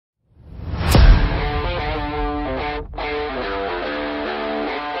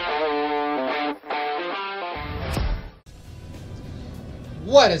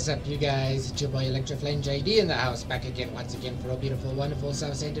What is up, you guys? It's your boy Electroflame JD in the house, back again once again for a beautiful, wonderful,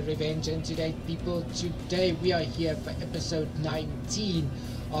 self-centered revenge. And today, people, today we are here for episode 19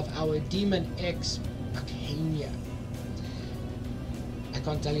 of our Demon X Machina. I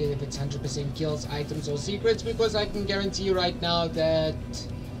can't tell you if it's 100% kills, items, or secrets, because I can guarantee you right now that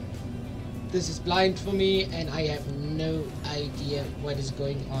this is blind for me and I have no idea what is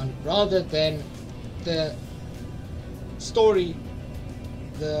going on, rather than the story.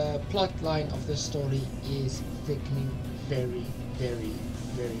 The plot line of the story is thickening very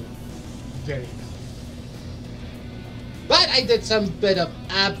well. But I did some bit of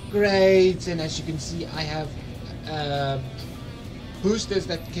upgrades, and as you can see, I have boosters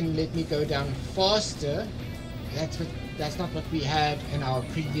that can let me go down faster. That's not what we had in our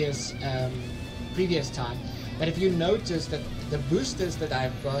previous time. But if you notice that the boosters that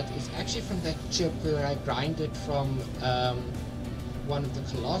I've got is actually from that chip where I grinded from one of the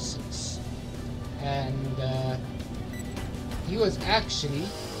Colossus, and he was actually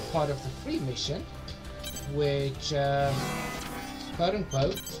part of the free mission, which quote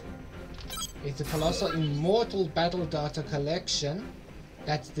unquote is the Colossal Immortal Battle Data Collection.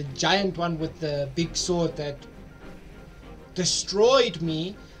 That's the giant one with the big sword that destroyed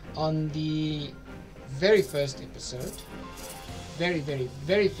me on the very first episode. Very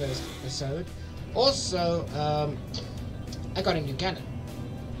first episode. Also, I got a new cannon.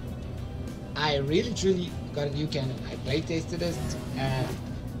 I really truly got a new cannon. I playtested it, and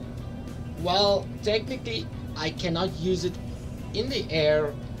while technically I cannot use it in the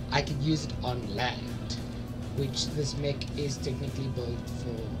air, I can use it on land, which this mech is technically built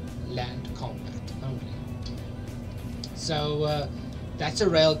for land combat only. So that's a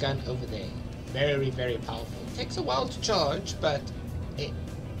railgun over there. Very powerful. It takes a while to charge, but it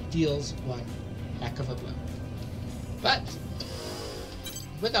deals one heck of a blow. But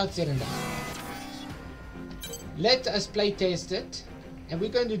without said and done, let us play test it, and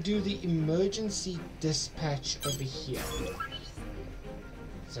we're going to do the emergency dispatch over here.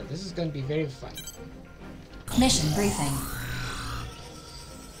 So this is going to be very fun. Mission briefing.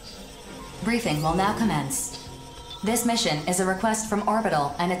 Briefing will now commence. This mission is a request from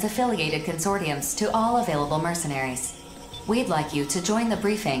Orbital and its affiliated consortiums to all available mercenaries. We'd like you to join the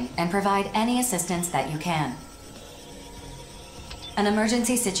briefing and provide any assistance that you can. An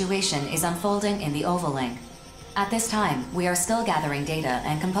emergency situation is unfolding in the Ovaling. At this time, we are still gathering data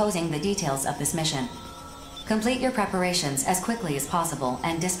and composing the details of this mission. Complete your preparations as quickly as possible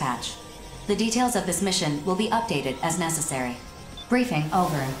and dispatch. The details of this mission will be updated as necessary. Briefing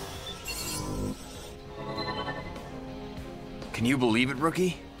over. Can you believe it,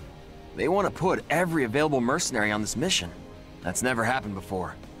 Rookie? They want to put every available mercenary on this mission. That's never happened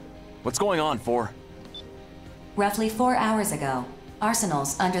before. What's going on, 4? Roughly 4 hours ago,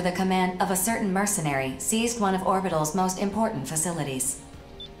 Arsenals under the command of a certain mercenary seized one of Orbital's most important facilities.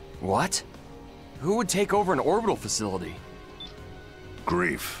 What? Who would take over an orbital facility?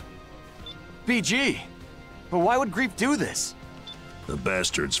 Grief. BG! But why would Grief do this? The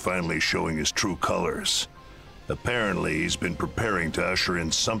bastard's finally showing his true colors. Apparently, he's been preparing to usher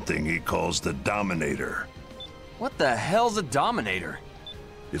in something he calls the Dominator. What the hell's a Dominator?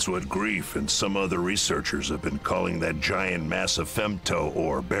 It's what Grief and some other researchers have been calling that giant mass of femto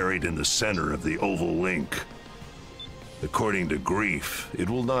ore buried in the center of the Oval Link. According to Grief, it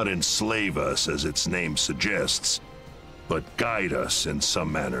will not enslave us as its name suggests, but guide us in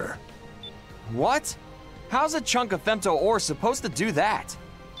some manner. What? How's a chunk of femto ore supposed to do that?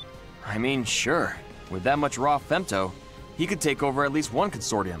 I mean, sure, with that much raw femto, he could take over at least one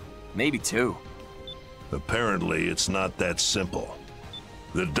consortium, maybe 2. Apparently, it's not that simple.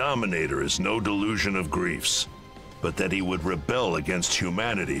 The Dominator is no delusion of Grief's, but that he would rebel against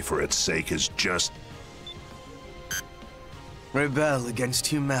humanity for its sake is just... Rebel against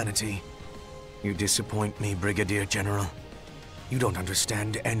humanity? You disappoint me, Brigadier General. You don't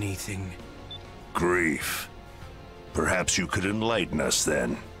understand anything. Grief. Perhaps you could enlighten us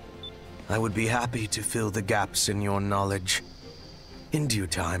then. I would be happy to fill the gaps in your knowledge. In due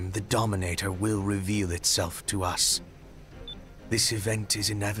time, the Dominator will reveal itself to us. This event is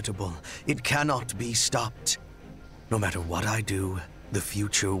inevitable. It cannot be stopped. No matter what I do, the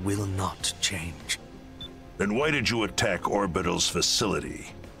future will not change. Then why did you attack Orbital's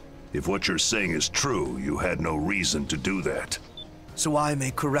facility? If what you're saying is true, you had no reason to do that. So I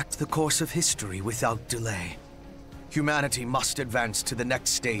may correct the course of history without delay. Humanity must advance to the next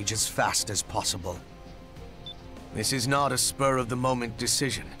stage as fast as possible. This is not a spur-of-the-moment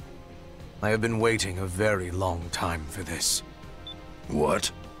decision. I have been waiting a very long time for this.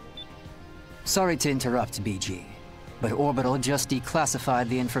 What? Sorry to interrupt, BG. but Orbital just declassified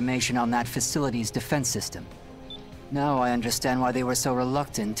the information on that facility's defense system. Now I understand why they were so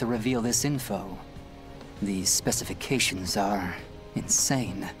reluctant to reveal this info. These specifications are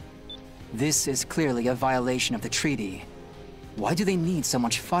insane. This is clearly a violation of the treaty. Why do they need so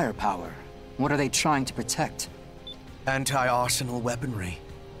much firepower? What are they trying to protect? Anti-arsenal weaponry.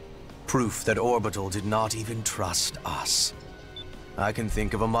 Proof that Orbital did not even trust us. I can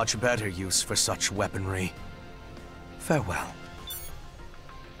think of a much better use for such weaponry. Farewell.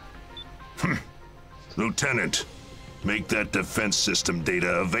 Lieutenant, make that defense system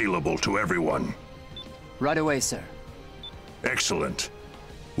data available to everyone. Right away, sir. Excellent.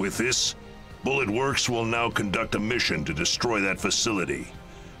 With this, Bullet Works will now conduct a mission to destroy that facility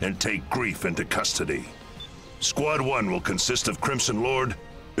and take Grief into custody. Squad 1 will consist of Crimson Lord,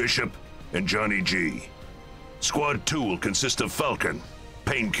 Bishop, and Johnny G. Squad 2 will consist of Falcon,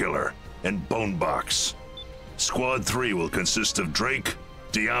 Painkiller, and Bonebox. Squad 3 will consist of Drake,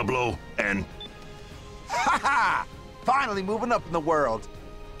 Diablo, and... Ha! Finally moving up in the world.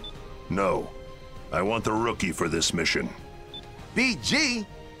 No. I want the rookie for this mission. BG?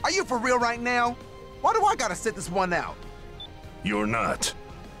 Are you for real right now? Why do I gotta sit this one out? You're not.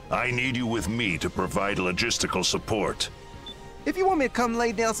 I need you with me to provide logistical support. If you want me to come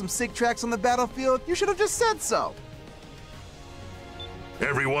lay down some sick tracks on the battlefield, you should have just said so.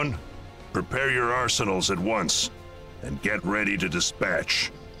 Everyone, prepare your arsenals at once and get ready to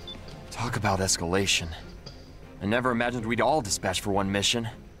dispatch. Talk about escalation. I never imagined we'd all dispatch for one mission.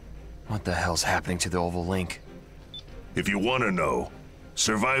 What the hell's happening to the Oval Link? If you want to know,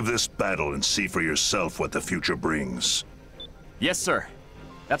 survive this battle and see for yourself what the future brings. Yes, sir.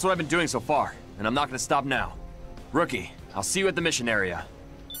 That's what I've been doing so far, and I'm not gonna stop now. Rookie, I'll see you at the mission area.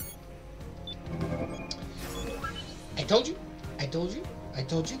 I told you,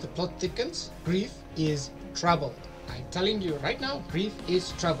 the plot thickens. Grief is trouble. I'm telling you right now, Grief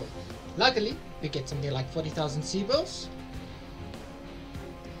is trouble. Luckily, we get something like 40,000 Seabells.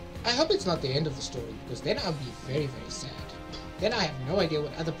 I hope it's not the end of the story, because then I'll be very, very sad. Then I have no idea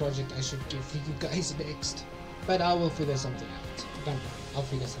what other project I should give for you guys next. But I will figure something out. Don't worry, I'll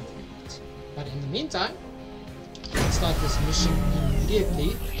figure something out. But in the meantime, let's start this mission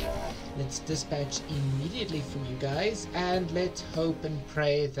immediately. Let's dispatch immediately for you guys, and let's hope and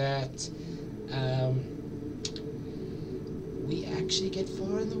pray that we actually get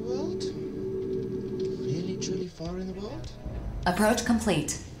far in the world. Really, truly far in the world. Approach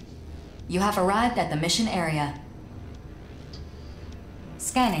complete. You have arrived at the mission area.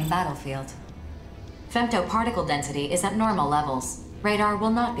 Scanning battlefield. Femto particle density is at normal levels. Radar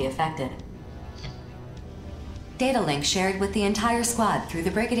will not be affected. Data link shared with the entire squad through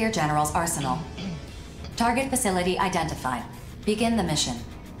the Brigadier General's arsenal. Target facility identified. Begin the mission.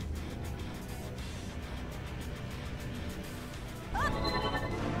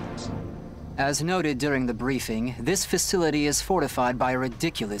 As noted during the briefing, this facility is fortified by a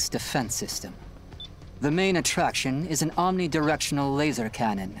ridiculous defense system. The main attraction is an omnidirectional laser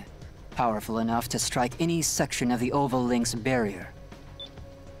cannon, powerful enough to strike any section of the Oval Link's barrier.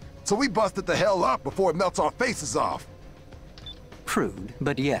 So we busted the hell up before it melts our faces off. Crude,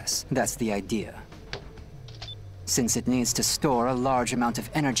 but yes, that's the idea. Since it needs to store a large amount of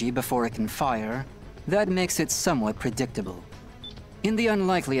energy before it can fire, that makes it somewhat predictable. In the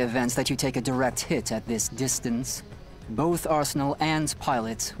unlikely events that you take a direct hit at this distance, both Arsenal and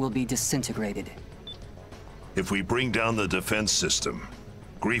pilots will be disintegrated. If we bring down the defense system,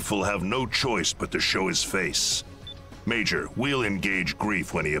 Grief will have no choice but to show his face. Major, we'll engage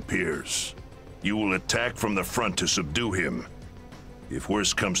Grief when he appears. You will attack from the front to subdue him. If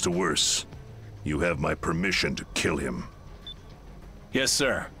worse comes to worse, you have my permission to kill him. Yes,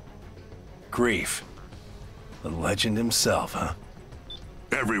 sir. Grief. The legend himself, huh?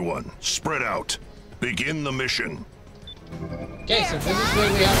 Everyone, spread out. Begin the mission. Okay, so this is where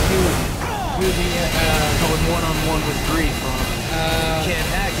we have to do the Going one-on-one with Grief, huh? Can't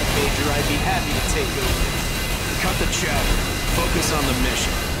hack it, Major. I'd be happy to take over. Cut the chatter. Focus on the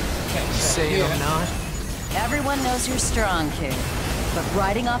mission. Say I'm not? Everyone knows you're strong, kid. But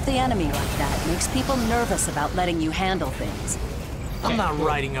riding off the enemy like that makes people nervous about letting you handle things. I'm not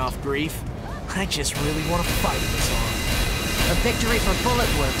riding off Grief. I just really want to fight this on. A victory for Bullet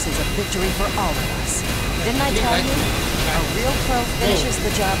Works is a victory for all of us. Didn't I tell you? A real pro finishes the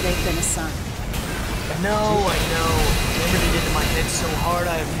job they've been assigned. I know. Hammered it into my head so hard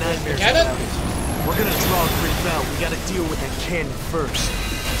I have nightmares about it. We're gonna draw Grief out. We gotta deal with that cannon first.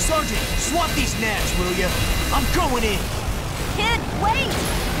 Sergeant, swap these nats, will ya? I'm going in. Kid, wait!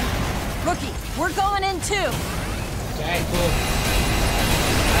 Rookie, we're going in too. Okay, cool.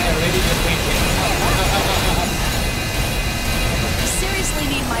 I already just waited.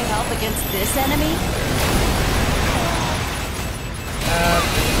 seriously need my help against this enemy?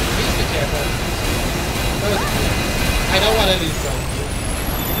 Please be careful. I don't want to lose one.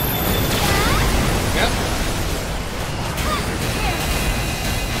 Yep.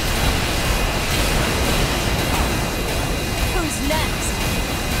 Who's next?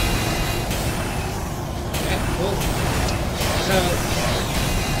 Yeah, cool. So,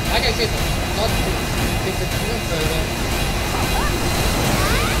 like I said, not to take it even further.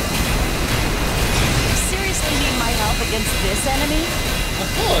 You seriously need my help against this enemy? Of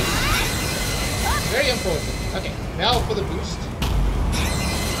course. Very important. Okay, now for the boost.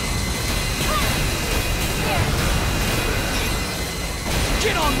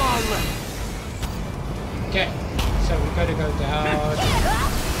 Get on my level! Okay, so we gotta go down.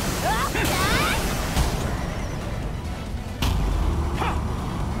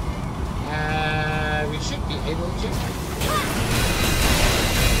 We should be able to.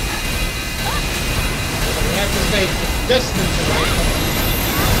 But we have to stay distance away from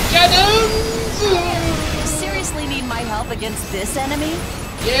cannons! You seriously need my help against this enemy?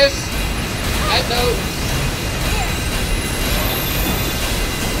 Yes, I know.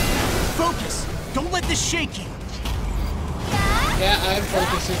 Focus! Don't let this shake you! Yeah, I'm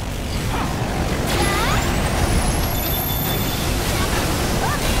focusing.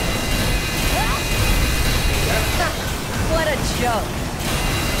 What a joke.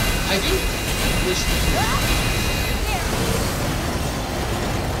 I do wish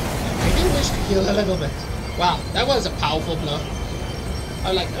to heal a little bit. Wow, that was a powerful blow.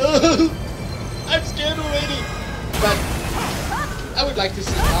 I'm like, oh, I'm scared already. But I would like to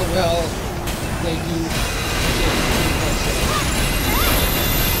see how well they do.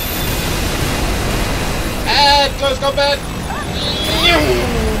 And close combat.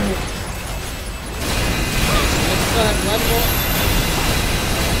 Let's start one more.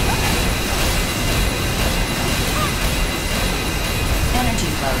 Energy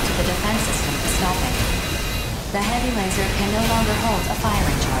flow to the defense system is stopping. The heavy laser can no longer hold a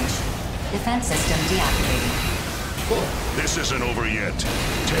firing charge. Defense system deactivated. Cool. This isn't over yet.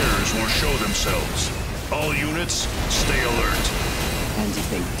 Terrors will show themselves. All units, stay alert. And if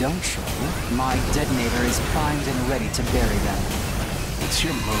they don't show, my detonator is primed and ready to bury them. It's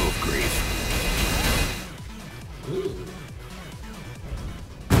your move, Grief. Ooh.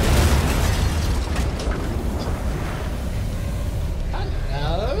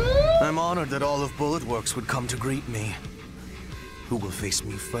 Hello? I'm honored that all of Bulletworks would come to greet me. Who will face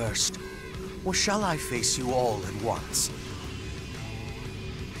me first? Or shall I face you all at once?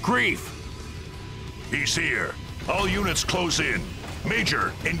 Grief! He's here. All units close in.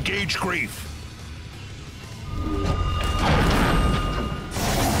 Major, engage Grief.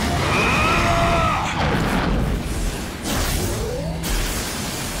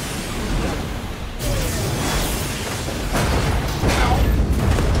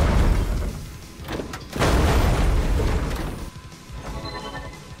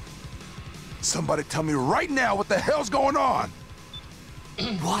 Somebody tell me right now what the hell's going on!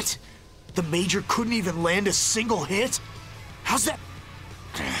 What? The Major couldn't even land a single hit? How's that?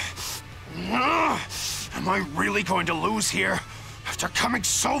 Am I really going to lose here? After coming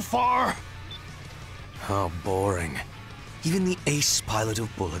so far? How boring. Even the ace pilot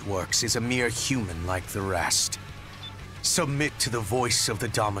of Bulletworks is a mere human like the rest. Submit to the voice of the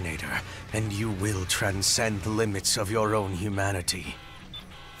Dominator, and you will transcend the limits of your own humanity.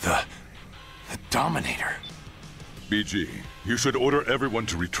 The Dominator? BG, you should order everyone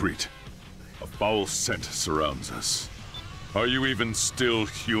to retreat. A foul scent surrounds us. Are you even still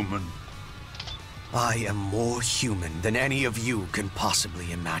human? I am more human than any of you can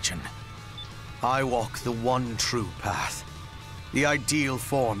possibly imagine. I walk the one true path. The ideal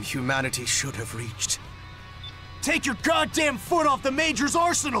form humanity should have reached. Take your goddamn foot off the Major's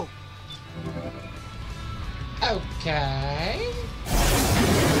arsenal! Okay.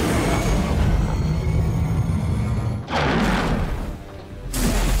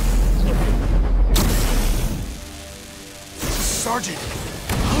 Sergeant!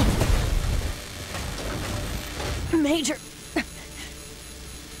 Major...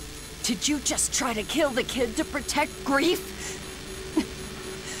 Did you just try to kill the kid to protect Grief?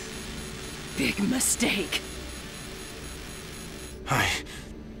 Big mistake.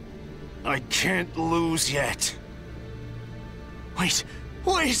 I can't lose yet. Wait!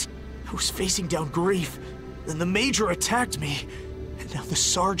 I was facing down Grief, then the Major attacked me, and now the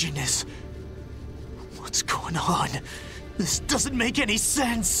Sergeant is... What's going on? This doesn't make any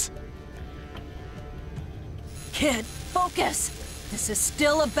sense! Kid, focus! This is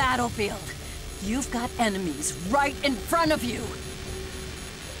still a battlefield. You've got enemies right in front of you.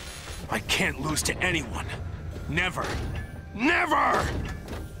 I can't lose to anyone. Never. Never!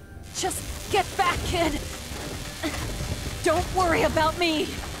 Just get back, kid. Don't worry about me.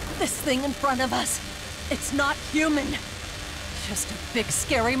 This thing in front of us, it's not human. Just a big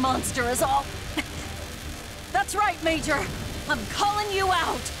scary monster is all. That's right, Major. I'm calling you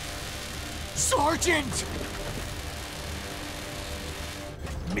out. Sergeant!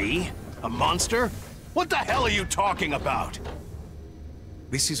 Me? A monster? What the hell are you talking about?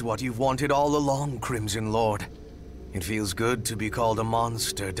 This is what you've wanted all along, Crimson Lord. It feels good to be called a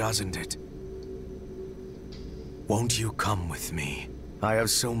monster, doesn't it? Won't you come with me? I have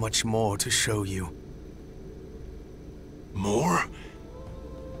so much more to show you. More?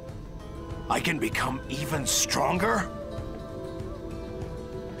 I can become even stronger?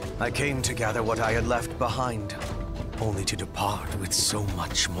 I came to gather what I had left behind, only to depart with so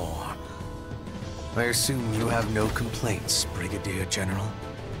much more. I assume you have no complaints, Brigadier General?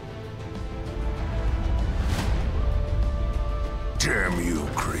 Damn you,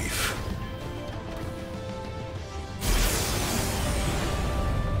 Grief.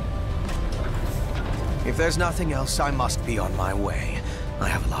 If there's nothing else, I must be on my way. I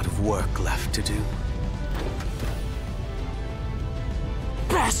have a lot of work left to do.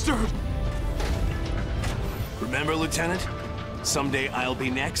 Bastard! Remember, Lieutenant? Someday I'll be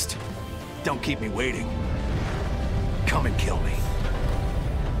next. Don't keep me waiting. Come and kill me.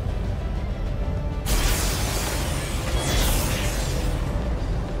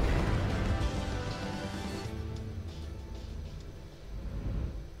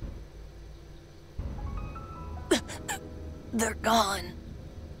 They're gone.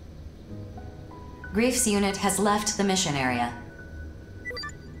 Grief's unit has left the mission area.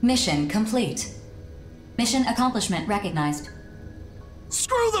 Mission complete. Mission accomplishment recognized.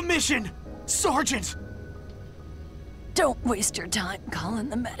 Screw the mission! Sergeant! Don't waste your time calling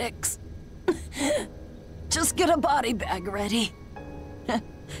the medics. Just get a body bag ready.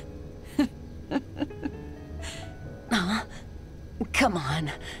 Come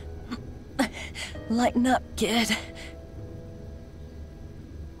on. Lighten up, kid.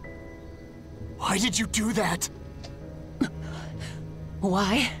 Why did you do that?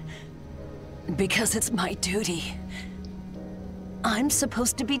 Why? Because it's my duty. I'm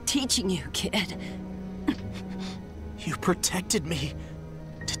supposed to be teaching you, kid. You protected me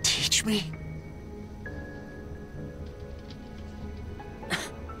to teach me?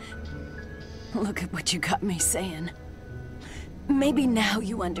 Look at what you got me saying. Maybe now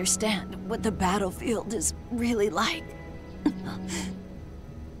you understand what the battlefield is really like.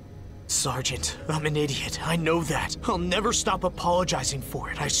 Sergeant, I'm an idiot. I know that. I'll never stop apologizing for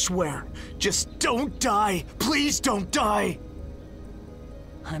it, I swear. Just don't die. Please don't die.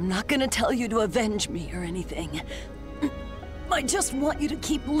 I'm not gonna tell you to avenge me or anything. I just want you to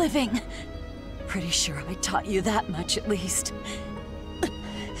keep living. Pretty sure I taught you that much at least.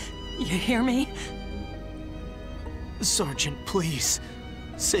 You hear me? Sergeant, please.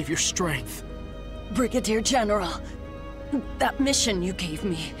 Save your strength. Brigadier General, that mission you gave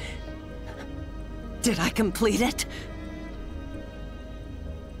me, did I complete it?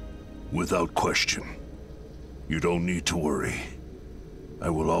 Without question. You don't need to worry. I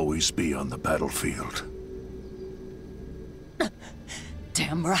will always be on the battlefield.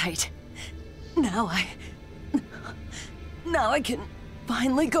 Damn right. Now I can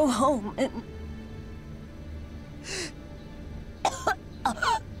finally go home and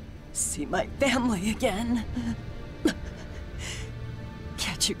see my family again.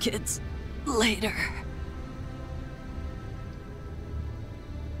 Catch you kids later.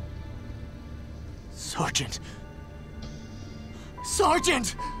 Sergeant.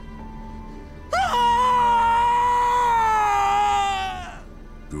 Sergeant! Ah!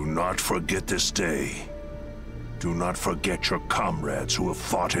 Do not forget this day. Do not forget your comrades who have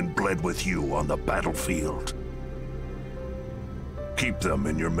fought and bled with you on the battlefield. Keep them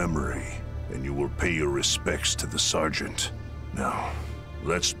in your memory, and you will pay your respects to the sergeant. Now,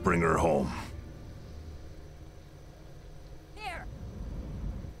 let's bring her home. Here.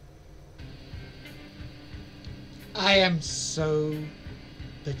 I am so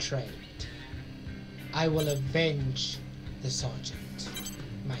betrayed. I will avenge the sergeant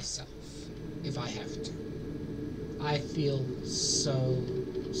myself, if I have to. I feel so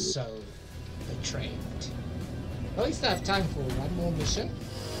betrayed. Well, we still have time for one more mission.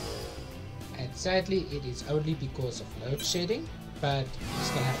 And sadly, it is only because of load shedding, but we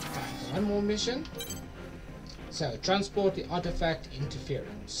still have time for one more mission. So, transport the artifact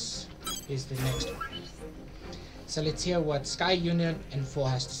interference is the next one. So let's hear what Sky Union and 4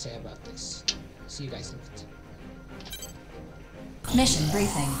 has to say about this. See you guys in a bit. Mission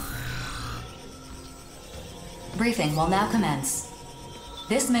briefing. Briefing will now commence.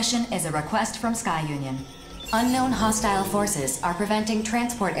 This mission is a request from Sky Union. Unknown hostile forces are preventing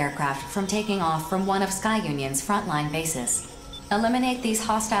transport aircraft from taking off from one of Sky Union's frontline bases. Eliminate these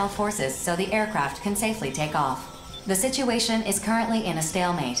hostile forces so the aircraft can safely take off. The situation is currently in a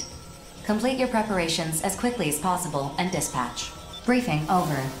stalemate. Complete your preparations as quickly as possible and dispatch. Briefing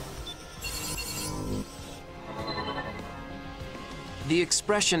over. The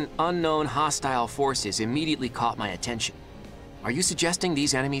expression unknown hostile forces immediately caught my attention. Are you suggesting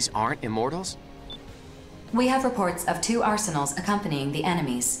these enemies aren't immortals? We have reports of 2 arsenals accompanying the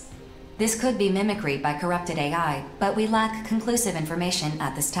enemies. This could be mimicry by corrupted AI, but we lack conclusive information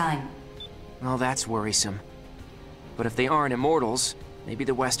at this time. Well, that's worrisome. But if they aren't immortals, maybe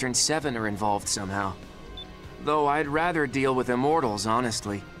the Western Seven are involved somehow. Though I'd rather deal with immortals,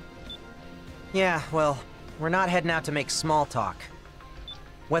 honestly. Yeah, well, we're not heading out to make small talk.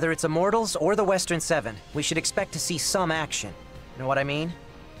 Whether it's immortals or the Western Seven, we should expect to see some action. Know what I mean?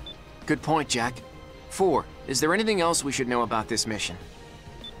 Good point, Jack. 4, is there anything else we should know about this mission?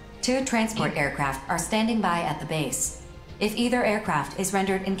 2 transport aircraft are standing by at the base. If either aircraft is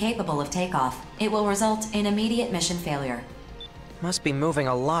rendered incapable of takeoff, it will result in immediate mission failure. Must be moving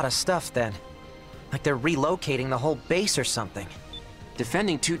a lot of stuff then. Like they're relocating the whole base or something.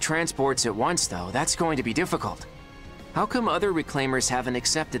 Defending 2 transports at once, though, that's going to be difficult. How come other reclaimers haven't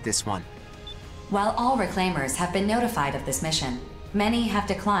accepted this one? While all reclaimers have been notified of this mission, many have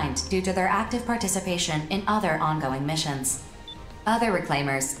declined due to their active participation in other ongoing missions. Other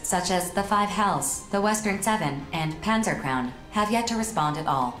reclaimers, such as the 5 Hells, the Western Seven, and Panzer Crown, have yet to respond at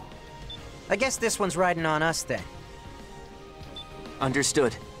all. I guess this one's riding on us then.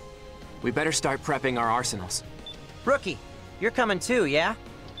 Understood. We better start prepping our arsenals. Rookie, you're coming too, yeah?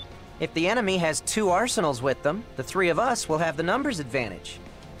 If the enemy has 2 arsenals with them, the 3 of us will have the numbers advantage.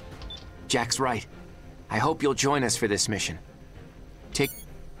 Jack's right. I hope you'll join us for this mission.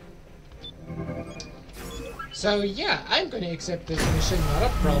 So yeah, I'm going to accept this mission, not a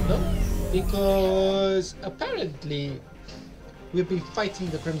problem, because apparently we'll be fighting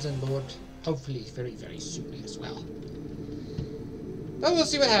the Crimson Lord, hopefully very, very soon as well. But we'll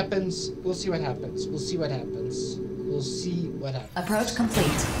see what happens. We'll see what happens. We'll see what happens. We'll see what happens. Approach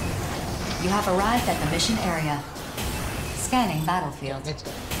complete. You have arrived at the mission area. Scanning battlefield. Let's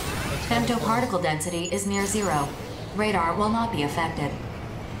go. Femtoparticle density is near 0. Radar will not be affected.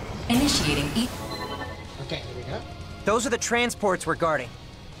 Initiating Okay, here we go. Those are the transports we're guarding.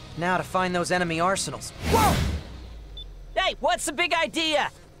 Now to find those enemy arsenals. Whoa! Hey, what's the big idea?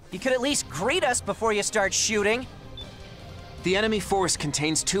 You could at least greet us before you start shooting. The enemy force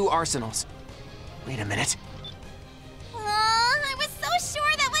contains 2 arsenals. Wait a minute. I was so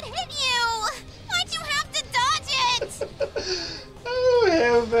sure that would hit you! Why'd you have to dodge it? Oh,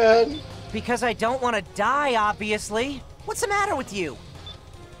 heaven. Because I don't want to die, obviously. What's the matter with you?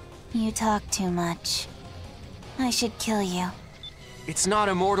 You talk too much. I should kill you. It's not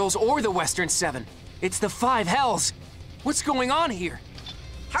Immortals or the Western Seven. It's the 5 Hells. What's going on here?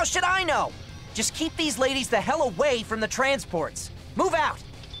 How should I know? Just keep these ladies the hell away from the transports. Move out!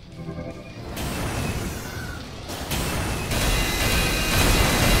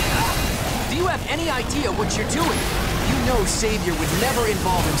 Do you have any idea what you're doing? You know Savior would never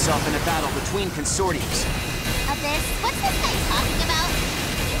involve himself in a battle between consortiums. Abyss, what's this guy talking about?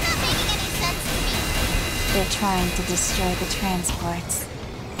 He's not making any sense to me. They're trying to destroy the transports.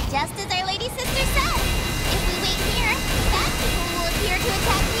 Just as our lady sister said. If we wait here, bad people will appear to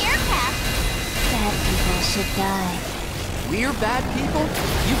attack the aircraft. Bad people should die. We're bad people?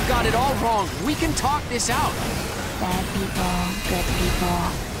 You've got it all wrong. We can talk this out. Bad people, good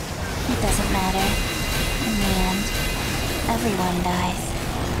people. It doesn't matter. In the end, everyone dies.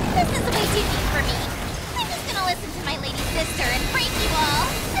 This is way too deep for me. I'm just gonna listen to my lady sister and break you all.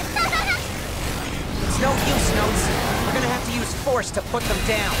 It's no use, Notes. We're gonna have to use force to put them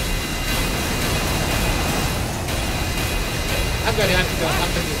down. I'm gonna have to go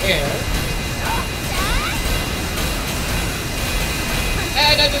up in the air.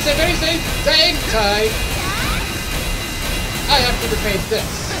 And at the very same time, I have to defend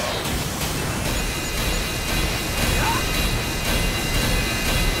this.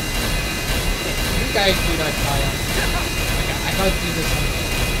 You guys do not fire. Okay, I can't do this one.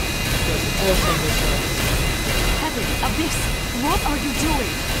 Because the force on this one. Heaven, Abyss, what are you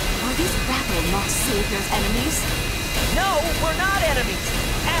doing? Are these battle not Savior's enemies? No, we're not enemies.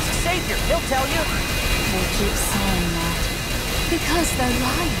 Ask Savior, he'll tell you. They keep saying that. Because they're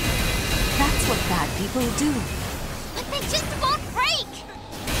lying. That's what bad people do. But they just won't break!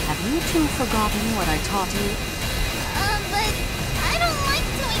 Have you two forgotten what I taught you? But I don't like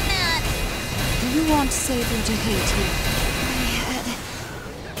doing that. Do you want Savior to hate you? My head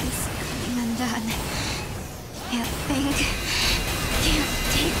is coming undone. Can't think. Can't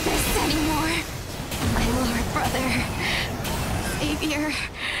take this anymore. My Lord Brother. Savior.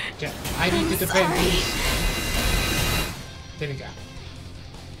 Okay, I need to defend these. There we go.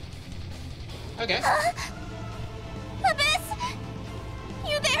 Okay. Abyss!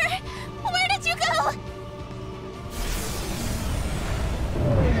 You there? Where did you go?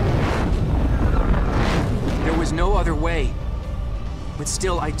 There was no other way. But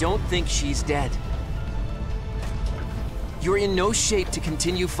still, I don't think she's dead. You're in no shape to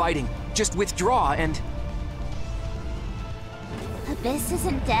continue fighting. Just withdraw and... Abyss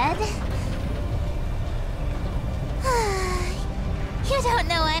isn't dead? You don't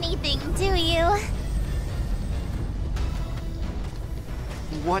know anything, do you?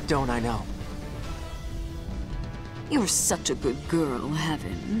 What don't I know? You're such a good girl,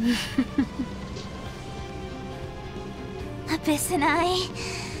 Heaven. Abyss and I,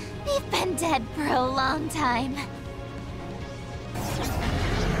 we've been dead for a long time.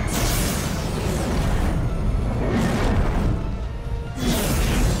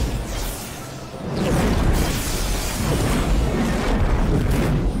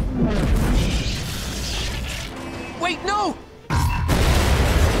 Wait, no!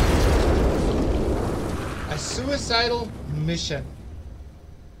 A suicidal mission.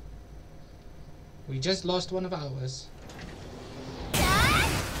 We just lost one of ours.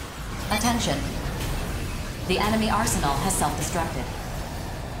 Attention. The enemy arsenal has self-destructed.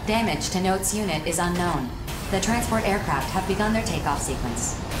 Damage to Note's unit is unknown. The transport aircraft have begun their takeoff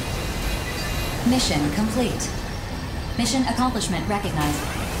sequence. Mission complete. Mission accomplishment recognized.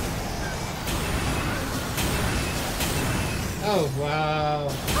 Oh, wow.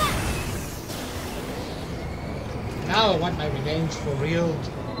 Now I want my revenge for real.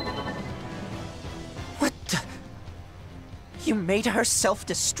 What the? You made her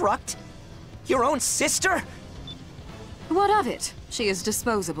self-destruct? Your own sister? What of it? She is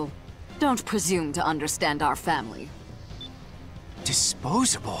disposable. Don't presume to understand our family.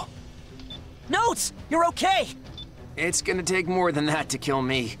 Disposable? Notes! You're okay! It's gonna take more than that to kill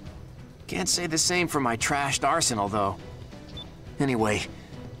me. Can't say the same for my trashed arsenal, though. Anyway,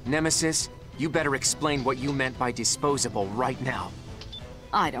 Nemesis, you better explain what you meant by disposable right now.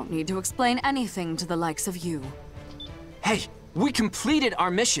 I don't need to explain anything to the likes of you. Hey, we completed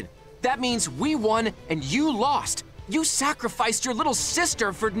our mission. That means we won and you lost. You sacrificed your little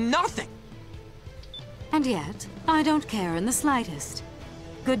sister for nothing. And yet, I don't care in the slightest.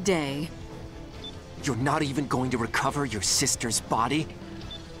 Good day. You're not even going to recover your sister's body?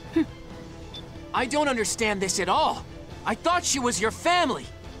 I don't understand this at all. I thought she was your family.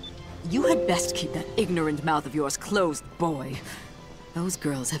 You had best keep that ignorant mouth of yours closed, boy. Those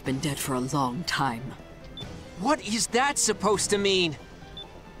girls have been dead for a long time. What is that supposed to mean?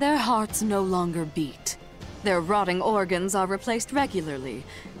 Their hearts no longer beat. Their rotting organs are replaced regularly,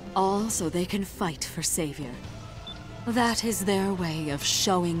 all so they can fight for Savior. That is their way of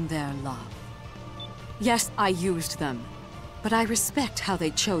showing their love. Yes, I used them, but I respect how they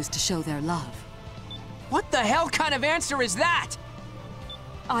chose to show their love. What the hell kind of answer is that?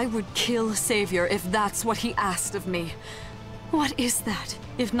 I would kill Savior if that's what he asked of me. What is that,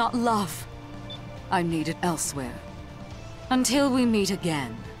 if not love? I need it elsewhere. Until we meet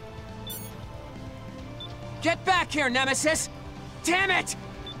again. Get back here, Nemesis! Damn it!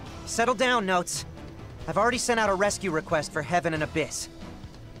 Settle down, Notes. I've already sent out a rescue request for Heaven and Abyss.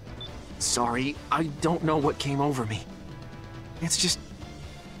 Sorry, I don't know what came over me. It's just...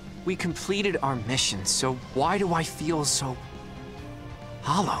 we completed our mission, so why do I feel so...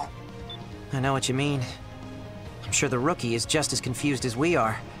 hollow? I know what you mean. I'm sure the rookie is just as confused as we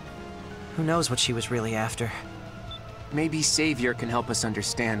are. Who knows what she was really after? Maybe Savior can help us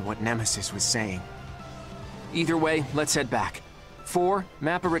understand what Nemesis was saying. Either way, let's head back. 4,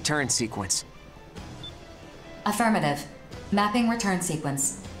 map a return sequence. Affirmative. Mapping return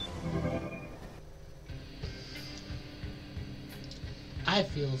sequence. I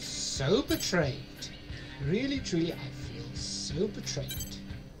feel so betrayed. Really, truly, I feel so betrayed.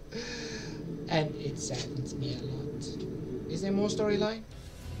 And it saddens me a lot. Is there more storyline?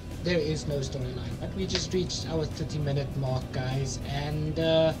 There is no storyline, but we just reached our 30-minute mark, guys, and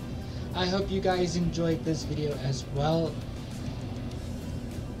I hope you guys enjoyed this video as well.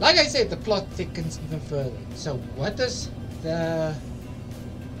 Like I said, the plot thickens even further. So what does the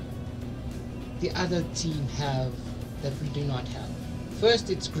other team have that we do not have? First,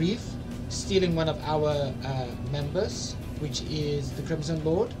 it's Grief, stealing one of our members, which is the Crimson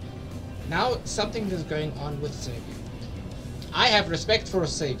Lord. Now, something is going on with Savior. I have respect for a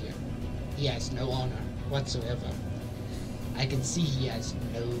Savior. he has no honor whatsoever. I can see he has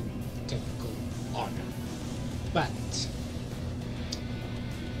no typical honor. But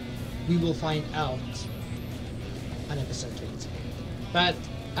we will find out on episode 20. But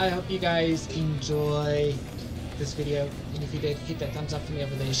I hope you guys enjoy this video, and if you did, hit that thumbs up for me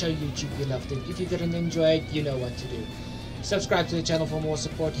over there. Show YouTube you loved it. If you didn't enjoy it, you know what to do. Subscribe to the channel for more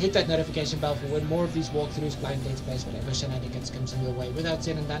support. Hit that notification bell for when more of these walkthroughs, blind database, whatever shenanigans comes in your way. Without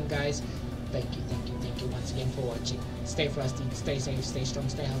said and done, guys, thank you once again for watching. Stay frosty, stay safe, stay strong,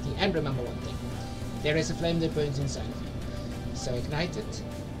 stay healthy, and remember one thing: there is a flame that burns inside of you. So ignite it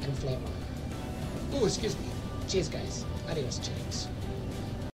and flame on. Oh, excuse me. Cheers, guys. Adios, chicks.